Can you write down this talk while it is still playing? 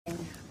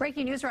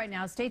Breaking news right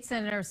now, State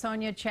Senator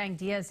Sonia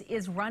Chang-Diaz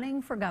is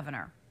running for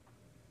governor.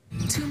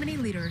 Too many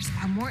leaders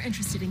are more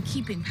interested in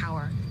keeping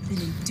power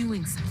than in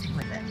doing something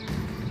with it.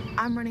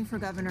 I'm running for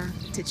governor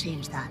to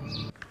change that.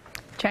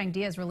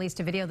 Chang-Diaz released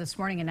a video this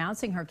morning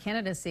announcing her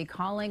candidacy,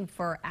 calling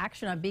for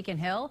action on Beacon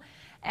Hill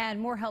and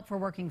more help for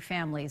working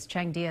families.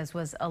 Chang-Diaz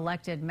was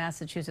elected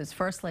Massachusetts'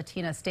 first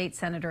Latina state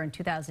senator in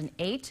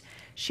 2008.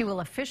 She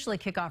will officially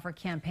kick off her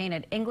campaign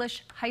at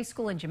English High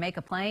School in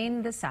Jamaica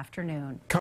Plain this afternoon.